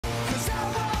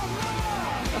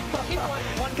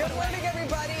Good morning,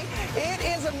 everybody. It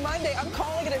is a Monday. I'm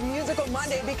calling it a musical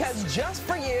Monday because just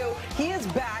for you, he is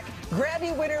back.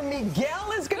 Grammy winner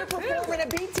Miguel is going to perform in a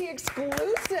BT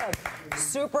exclusive.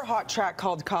 Super hot track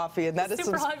called Coffee, and that is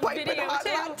super some hot piping video hot too.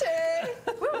 latte.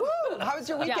 Woo! How was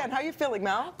your weekend? Yeah. How are you feeling,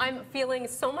 Mel? I'm feeling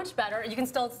so much better. You can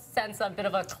still sense a bit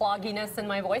of a clogginess in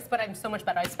my voice, but I'm so much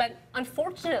better. I spent,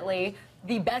 unfortunately,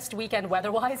 the best weekend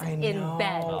weather-wise in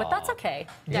bed, but that's okay.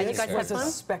 Yeah, This you guys was had a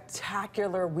fun?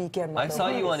 spectacular weekend. I saw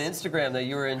you on Instagram that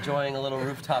you were enjoying a little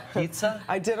rooftop pizza.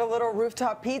 I did a little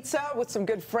rooftop pizza with some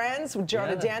good friends, with John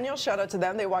and Daniel. Shout out to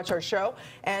them. They watch our show.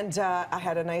 And I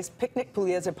had a nice picnic,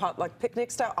 a potluck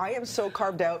picnic style. I am so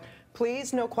carved out.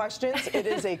 Please, no questions. It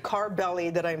is a carb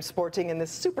belly that I'm sporting in this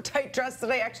super tight dress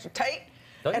today, extra tight.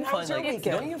 Don't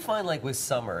Don't you find like with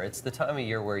summer, it's the time of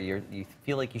year where you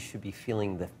feel like you should be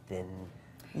feeling the thin.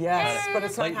 Yes, but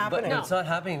it's not happening. But it's not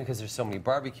happening because there's so many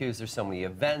barbecues, there's so many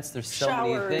events, there's so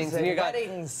Showers many things, and you're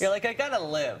like, I gotta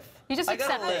live. You just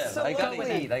accept it. I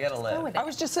gotta eat. I gotta live. I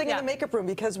was just sitting in the makeup room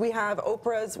because we have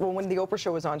Oprah's, well, when the Oprah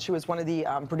show was on, she was one of the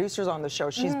producers on the show.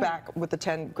 She's back with the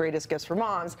 10 greatest gifts for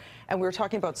moms, and we were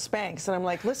talking about Spanx, and I'm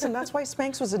like, listen, that's why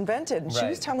Spanx was invented. And she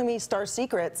was telling me, Star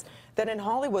Secrets, that in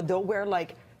Hollywood, they'll wear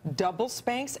like double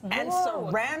Spanx and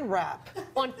saran wrap.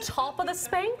 On top of the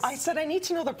Spanx? I said, I need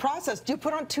to know the process. Do you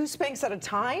put on 2 Spanx at a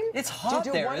time? It's hot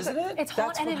there, isn't it? It's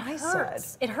hot and it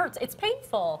hurts. It hurts. It's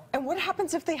painful. And what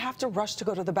happens if they have to rush to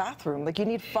go to the bathroom? Like you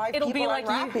need 5 people to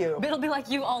unwrap you. It'll be like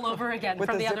you all over again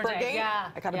from the other day. Game? Yeah.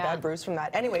 I got a bad bruise from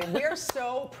that. Anyway, we're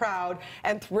so proud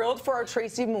and thrilled for our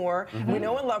Tracy Moore. We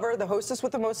know and love her, the hostess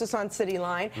with the mostest on City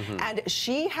Line. And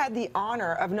she had the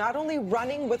honor of not only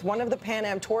running with one of the Pan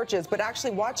Am torches, but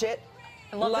actually, watch it,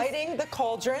 lighting the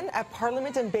cauldron at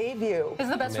Parliament in Bayview. This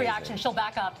is the best reaction. She'll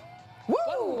back up.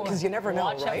 Woo! Because you never know,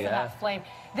 Watch right? out for that flame.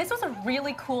 This was a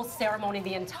really cool ceremony,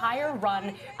 the entire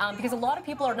run, because a lot of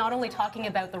people are not only talking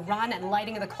about the run and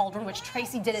lighting of the cauldron, which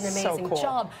Tracy did an amazing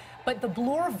job, but the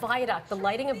Bloor Viaduct, the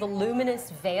lighting of the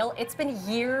luminous veil, it's been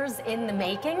years in the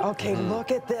making. Okay, look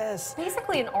at this.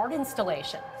 Basically an art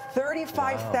installation.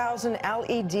 35,000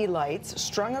 LED lights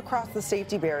strung across the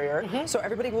safety barrier, so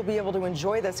everybody will be able to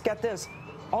enjoy this. Get this.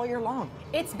 All year long.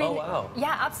 It's been,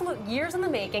 yeah, absolute years in the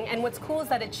making, and what's cool is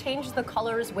that it changes the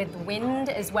colors with wind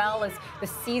as well as the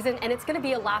season, and it's going to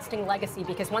be a lasting legacy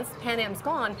because once the Pan Am's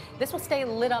gone, this will stay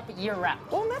lit up year-round.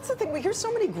 Well, and that's the thing. We hear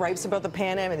so many gripes about the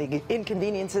Pan Am and the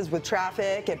inconveniences with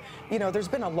traffic, and, you know, there's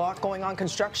been a lot going on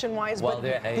construction-wise, but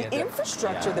the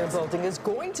infrastructure they're building is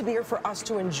going to be here for us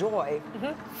to enjoy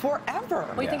forever.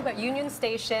 Well, you think about Union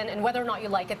Station and whether or not you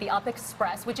like it, the Up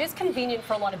Express, which is convenient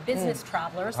for a lot of business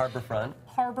travelers.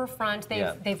 Harborfront,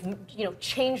 they've you know,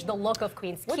 changed the look of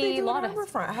Queens Quay. A lot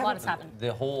has happened.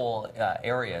 The whole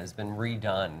area has been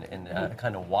redone and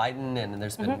kind of widened, and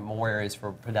there's been more areas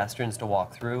for pedestrians to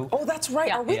walk through. Oh, that's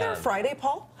right. Are we there Friday,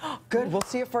 Paul? Good. We'll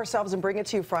see it for ourselves and bring it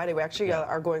to you Friday. We actually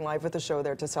are going live with the show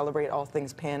there to celebrate all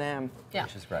things Pan Am. Yeah,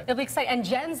 which is great. It'll be exciting. And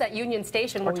Jen's at Union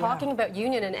Station. We're talking about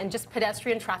Union and just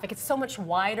pedestrian traffic. It's so much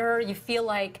wider. You feel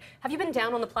like, have you been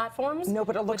down on the platforms? No,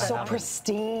 but it looks so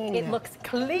pristine. It looks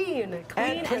clean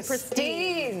and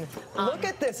pristine. Look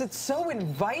at this. It's so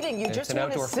inviting. You just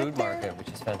want to sit there. It's an outdoor food market, which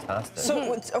is fantastic.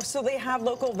 So, so they have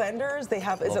local vendors. They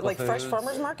have, is it like Fresh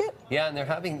Farmers Market? Yeah, and they're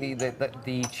having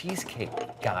the cheesecake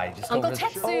guy just Uncle over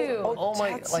Tetsu. Oh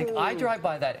my! Like I drive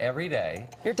by that every day.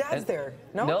 Your dad's there?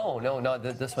 No. No,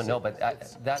 this one no. But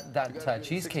that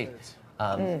cheesecake.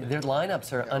 Their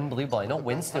lineups are unbelievable. I know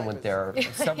Winston went there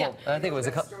several. I think it was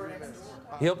a couple.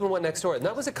 He opened one next door, and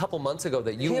that was a couple months ago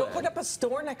that you went. He opened up a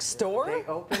store next door? They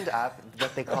opened up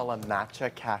what they call a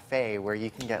matcha cafe, where you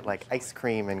can get like ice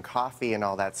cream and coffee and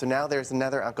all that. So now there's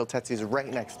another Uncle Tetsu's right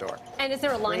next door. And is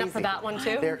there a lineup for that one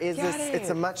too? There is this.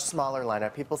 It's a much smaller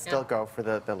lineup. People still go for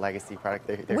the legacy product.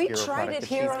 Their we hero tried product, it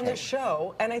here on the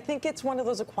show, and I think it's one of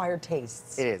those acquired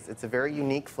tastes. It is. It's a very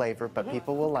unique flavor, but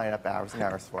people will line up hours and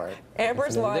hours for it.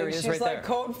 Amber's lying. She's like,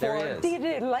 code for it. You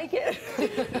didn't like it.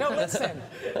 No, listen.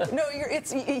 No,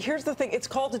 here's the thing. It's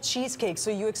called a cheesecake,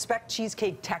 so you expect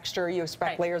cheesecake texture, you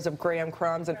expect layers of graham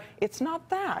crumbs, and it's not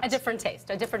that. A different taste,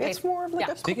 It's more of like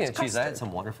a Speaking of cheese, I had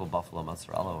some wonderful buffalo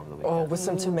mozzarella over the weekend. Oh, with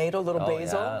some tomato, little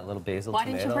basil? Yeah, a little basil, Why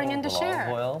didn't you bring in to share?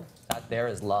 Olive oil. That there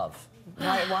is love.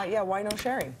 Why no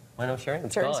sharing? Why no sharing?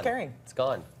 It's Sharing's gone. caring. It's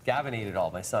gone. Gavin ate it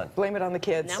all, my son. Blame it on the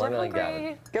kids. Now we're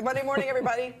hungry. Good Monday morning,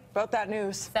 everybody. About that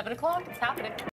news. 7 o'clock, it's happening.